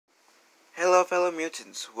Hello fellow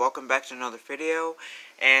mutants, welcome back to another video,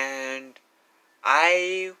 and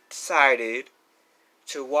I decided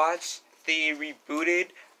to watch the rebooted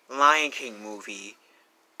Lion King movie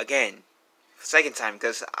again, second time,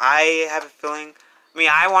 because I have a feeling,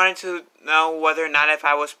 I wanted to know whether or not if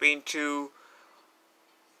I was being too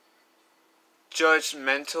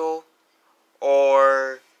judgmental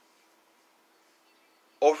or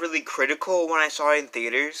overly critical when I saw it in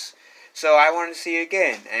theaters. So I wanted to see it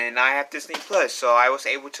again, and I have Disney Plus, so I was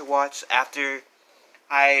able to watch after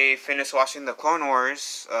I finished watching the Clone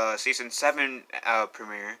Wars Season 7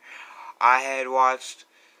 premiere. I had watched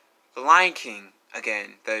The Lion King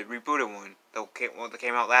again, the rebooted one that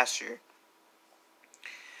came out last year.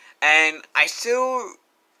 And I still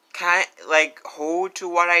kind of, hold to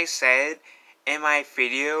what I said in my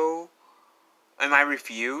video, in my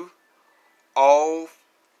review of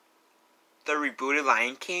the rebooted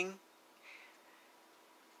Lion King.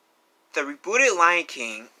 The rebooted Lion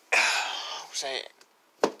King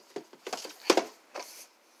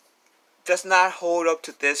does not hold up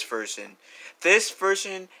to this version. This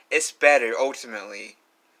version is better, ultimately.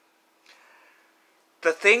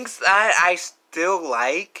 The things that I still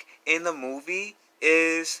like in the movie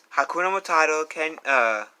is Hakuna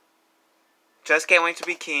Matata, Just Can't Wait to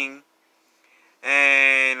Be King,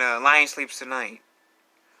 and Lion Sleeps Tonight.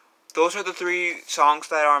 Those are the three songs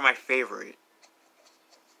that are my favorite.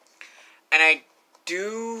 And I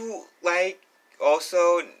do like,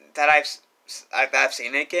 also, that I've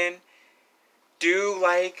seen it again, do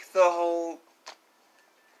like the whole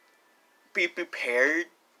be prepared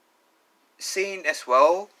scene as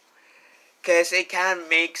well, because it kind of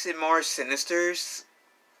makes it more sinister.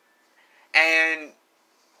 And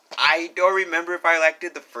I don't remember if I liked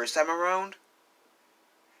it the first time around,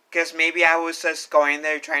 because maybe I was just going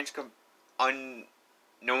there trying to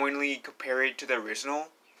unknowingly compare it to the original.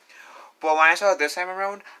 But when I saw it this time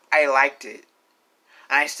around, I liked it.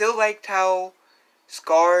 And I still liked how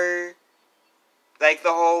Scar, like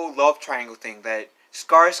the whole love triangle thing, that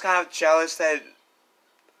Scar's kind of jealous that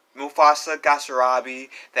Mufasa got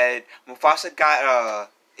Sarabi, that Mufasa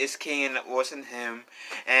got is king and it wasn't him.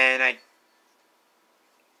 And I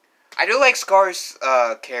do like Scar's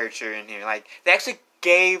character in here. Like, they actually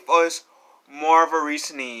gave us more of a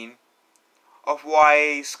reasoning of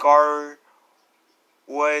why Scar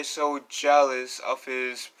was so jealous of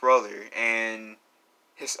his brother and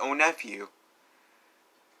his own nephew.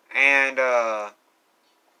 And I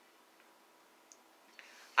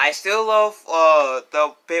still love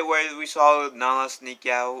the bit where we saw Nala sneak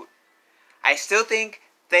out. I still think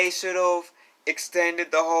they should have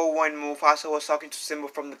extended the whole when Mufasa was talking to Simba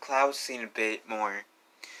from the clouds scene a bit more.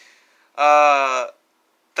 The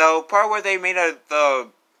part where they made the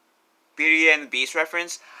Beauty and the Beast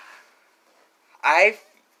reference, I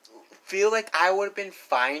feel like I would have been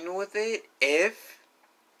fine with it if,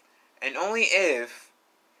 and only if,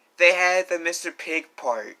 they had the Mr. Pig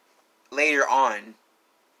part later on.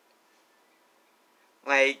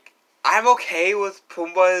 Like, I'm okay with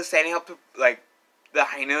Pumbaa standing up to, the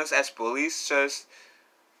hyenas as bullies, just,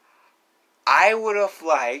 I would have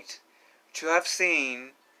liked to have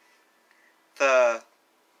seen oh,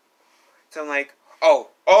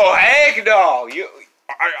 heck no!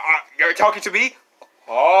 You're talking to me?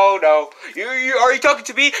 Oh no! Are you talking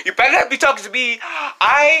to me? You better not be talking to me. You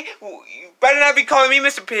better not be calling me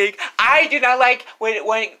Mr. Pig. I do not like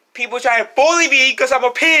when people try to bully me because I'm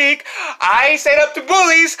a pig. I stand up to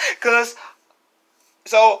bullies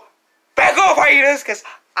so back off, hyenas, because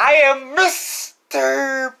I am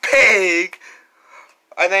Mr. Pig.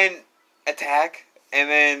 And then attack, and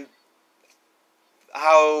then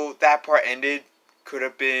how that part ended could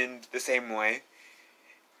have been the same way.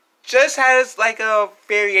 Just has like a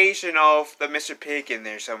variation of the Mr. Pig in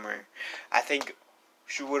there somewhere. I think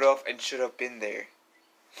she would have and should have been there.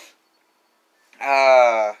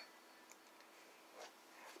 I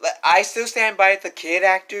still stand by the kid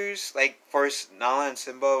actors. Like, first Nala and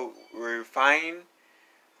Simba were fine.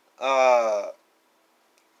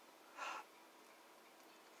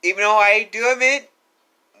 Even though I do admit,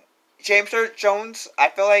 James Earl Jones, I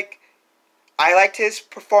feel like I liked his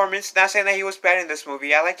performance. Not saying that he was bad in this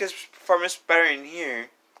movie. I liked his performance better in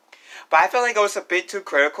here. But I felt like I was a bit too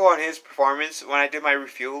critical on his performance when I did my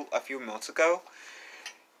review a few months ago.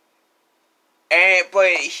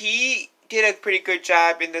 But he did a pretty good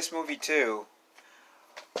job in this movie too.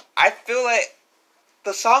 I feel like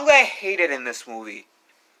the song that I hated in this movie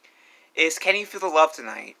is "Can You Feel the Love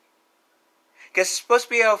Tonight?" Because it's supposed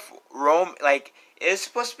to be it's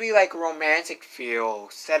supposed to be like romantic feel,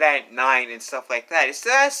 set at night and stuff like that. It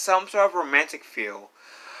still has some sort of romantic feel.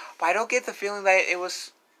 But I don't get the feeling that it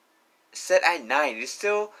was set at night. It's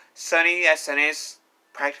still sunny as sun is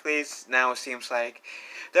practically now, it seems like.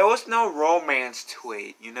 There was no romance to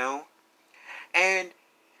it, you know? And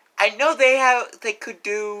I know they could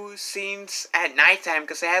do scenes at nighttime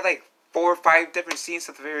because they had like 4 or 5 different scenes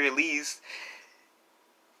at the very least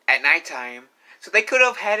at nighttime. So they could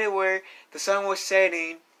have had it where the sun was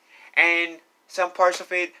setting and some parts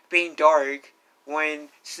of it being dark when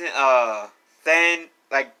then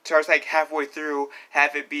like towards like halfway through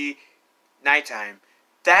have it be nighttime.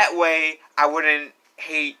 That way I wouldn't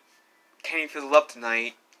hate Can You Feel the Love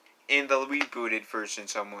Tonight in the rebooted version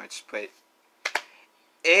so much, but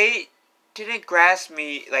it didn't grasp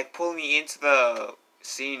me, like pull me into the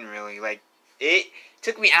scene really. Like it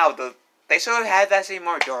took me out. They sort of had that scene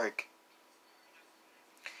more dark.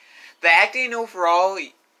 The acting overall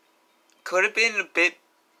could have been a bit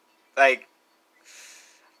like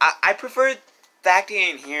I preferred the acting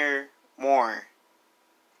in here more,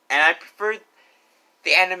 and I preferred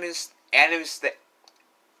the the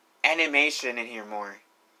animation in here more.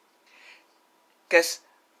 Cause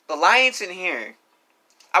the lions in here,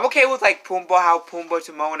 I'm okay with like Pumbaa, how Pumbaa,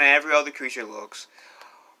 Timon, and every other creature looks,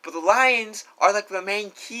 but the lions are like the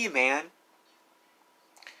main key, man.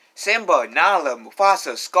 Simba, Nala,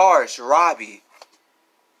 Mufasa, Scar, Shirabi.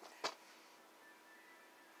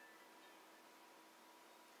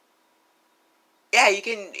 Yeah, you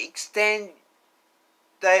can extend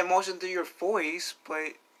the emotion through your voice,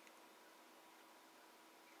 but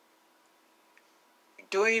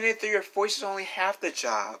doing it through your voice is only half the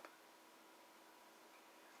job.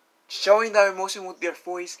 Showing the emotion with your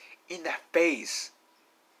voice in the face,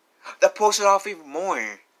 that pulls it off even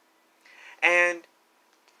more. And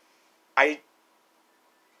I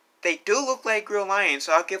they do look like real lions,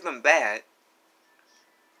 so I'll give them that.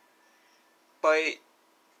 But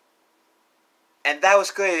and that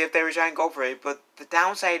was good if they were trying to go for it, but the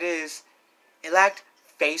downside is it lacked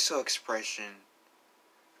facial expression.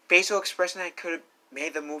 Facial expression that could have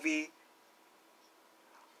made the movie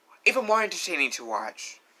even more entertaining to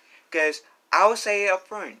watch. Because I will say it up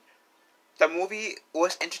front, the movie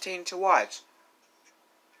was entertaining to watch.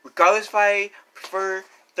 Regardless if I prefer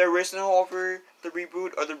the original over the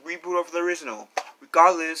reboot or the reboot over the original.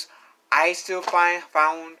 Regardless, I still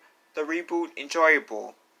found the reboot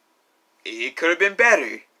enjoyable. It could have been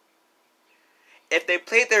better. If they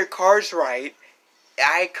played their cards right,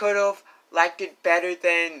 I could have liked it better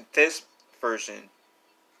than this version.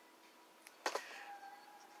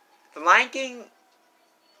 The Lion King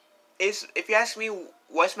is, if you ask me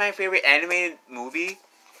what's my favorite animated movie,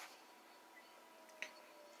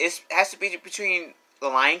 it has to be between The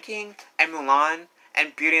Lion King and Mulan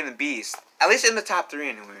and Beauty and the Beast. At least in the top 3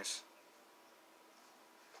 anyways.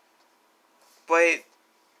 But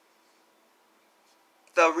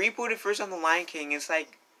the rebooted version of The Lion King is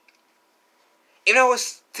like, even though it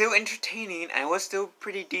was still entertaining and it was still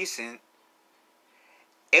pretty decent,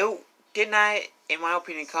 it did not, in my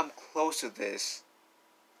opinion, come close to this.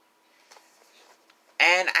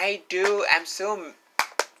 And I'm still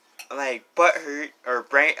like butthurt or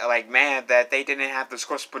like mad that they didn't have the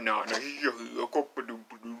squash banana.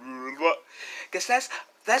 Cause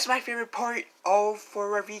that's my favorite part of for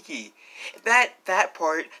Rafiki. That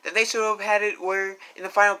part, then they should have had it where in the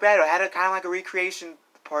final battle had it kind of like a recreation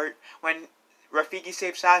part when Rafiki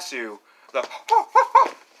saved Sasu. The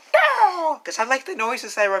because I like the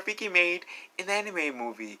noises that Rafiki made in the anime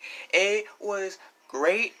movie. It was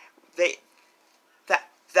great. That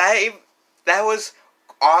was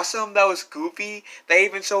awesome. That was goofy. They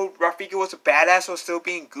even showed Rafiki was a badass while still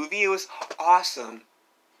being goofy. It was awesome.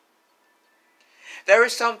 There were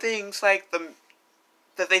some things like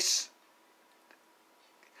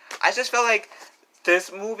I just felt like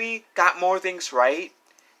this movie got more things right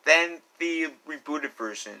than the rebooted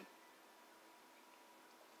version.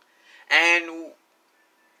 And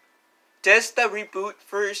does the reboot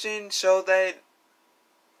version show that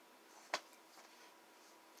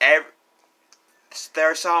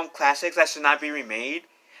there are some classics that should not be remade?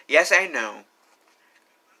 Yes, I know.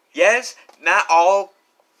 Yes, not all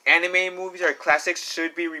anime movies or classics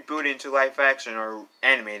should be rebooted into live action or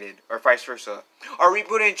animated or vice versa. Or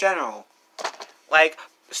rebooted in general. Like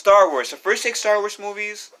Star Wars. The first 6 Star Wars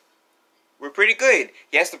movies were pretty good.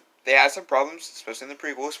 Yes, they had some problems, especially in the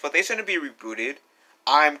prequels, but they shouldn't be rebooted.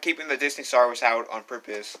 I'm keeping the Disney Star Wars out on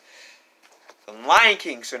purpose. The Lion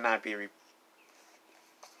King should not be rebooted.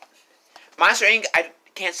 Monster Inc. I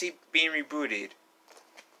can't see being rebooted.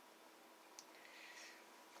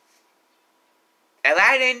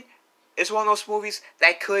 Aladdin is one of those movies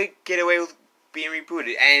that could get away with being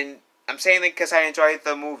rebooted, and I'm saying that because I enjoyed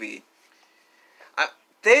the movie.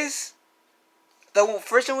 This the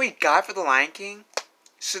first one we got for the Lion King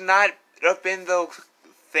should not have been the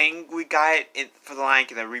thing we got for the Lion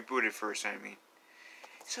King that rebooted first. I mean,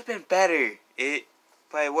 it should have been better.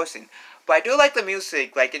 But it wasn't. But I do like the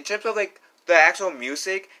music. Like in terms of like the actual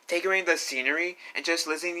music, taking in the scenery and just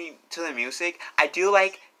listening to the music, I do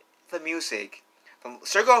like the music. The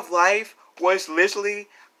Circle of Life was literally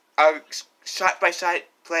a shot-by-shot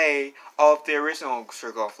play of the original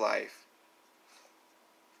Circle of Life.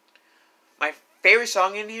 My favorite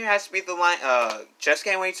song in here has to be the line, Just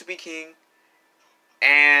Can't Wait to Be King.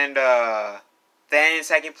 And then in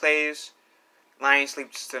second place, Lion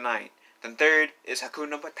Sleeps Tonight. Then third is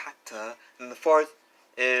Hakuna Matata. And the fourth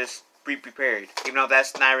is Be Prepared. Even though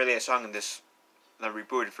that's not really a song in this the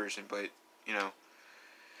rebooted version, but you know.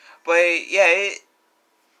 But yeah,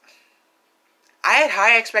 I had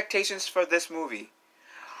high expectations for this movie.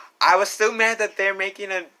 I was still mad that they're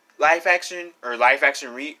making a live action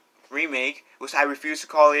remake, which I refuse to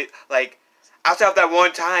call it. Like, outside of that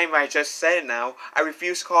one time I just said it now, I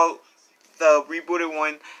refuse to call the rebooted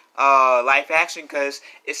one live action because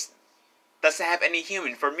it doesn't have any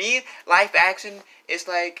human. For me, live action is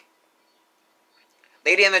like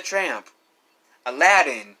Lady and the Tramp,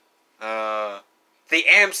 Aladdin, the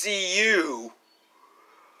MCU,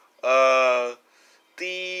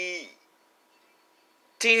 the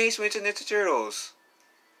Teenage Mutant Ninja Turtles,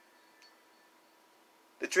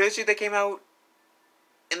 the trilogy that came out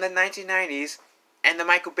in the 1990s, and the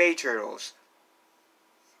Michael Bay Turtles.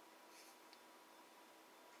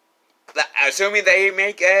 Assuming they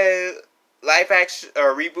make a live action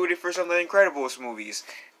or rebooted for some of the Incredibles movies.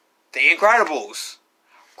 The Incredibles,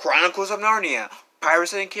 Chronicles of Narnia,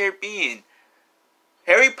 Pirates of the Caribbean,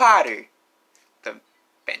 Harry Potter, the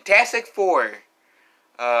Fantastic Four,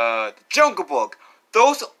 the Jungle Book.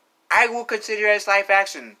 Those I will consider as live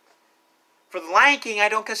action. For the Lion King, I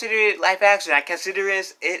don't consider it live action. I consider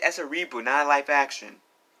it as a reboot, not a live action.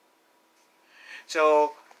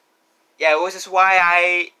 So, yeah, it was just why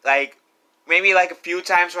I, maybe a few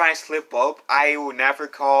times when I slip up, I will never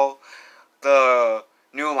call the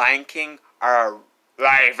new Lion King a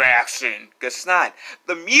live action. Because it's not.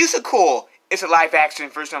 The musical is a live action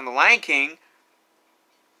version of the Lion King.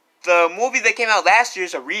 The movie that came out last year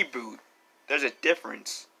is a reboot. There's a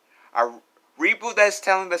difference. A reboot that's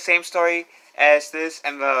telling the same story as this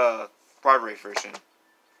and the Broadway version.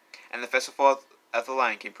 And the Festival of the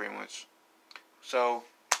Lion King, pretty much. So,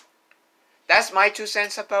 that's my 2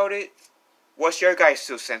 cents about it. What's your guys'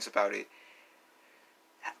 2 cents about it?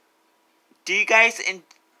 Do you guys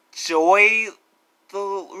enjoy the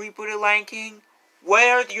rebooted Lion King? What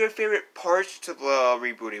are your favorite parts to the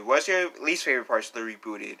rebooted? What's your least favorite parts to the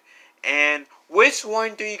rebooted? And which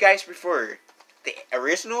one do you guys prefer? The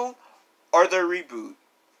original or the reboot?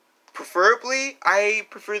 Preferably, I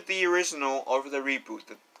prefer the original over the reboot.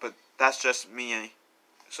 But that's just me.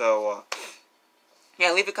 So,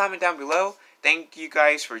 yeah, leave a comment down below. Thank you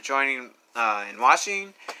guys for joining and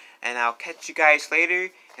watching. And I'll catch you guys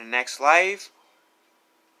later in the next live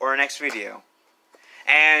or next video.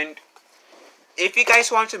 And if you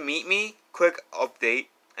guys want to meet me, quick update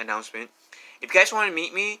announcement. If you guys want to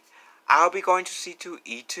meet me, I'll be going to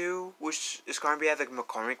C2E2, which is going to be at the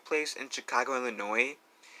McCormick Place in Chicago, Illinois.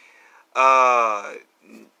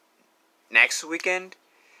 Next weekend.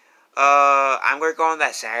 I'm going to go on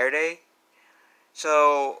that Saturday.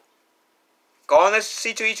 So, go on the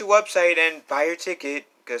C2E2 website and buy your ticket,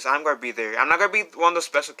 because I'm going to be there. I'm not going to be one of the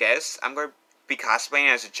special guests. I'm going to be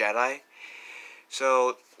cosplaying as a Jedi.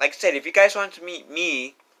 So, like I said, if you guys want to meet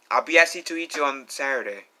me, I'll be at C2E2 on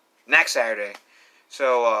Saturday. Next Saturday.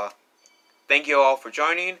 So, thank you all for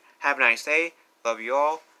joining. Have a nice day. Love you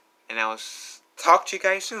all. And I'll talk to you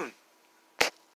guys soon.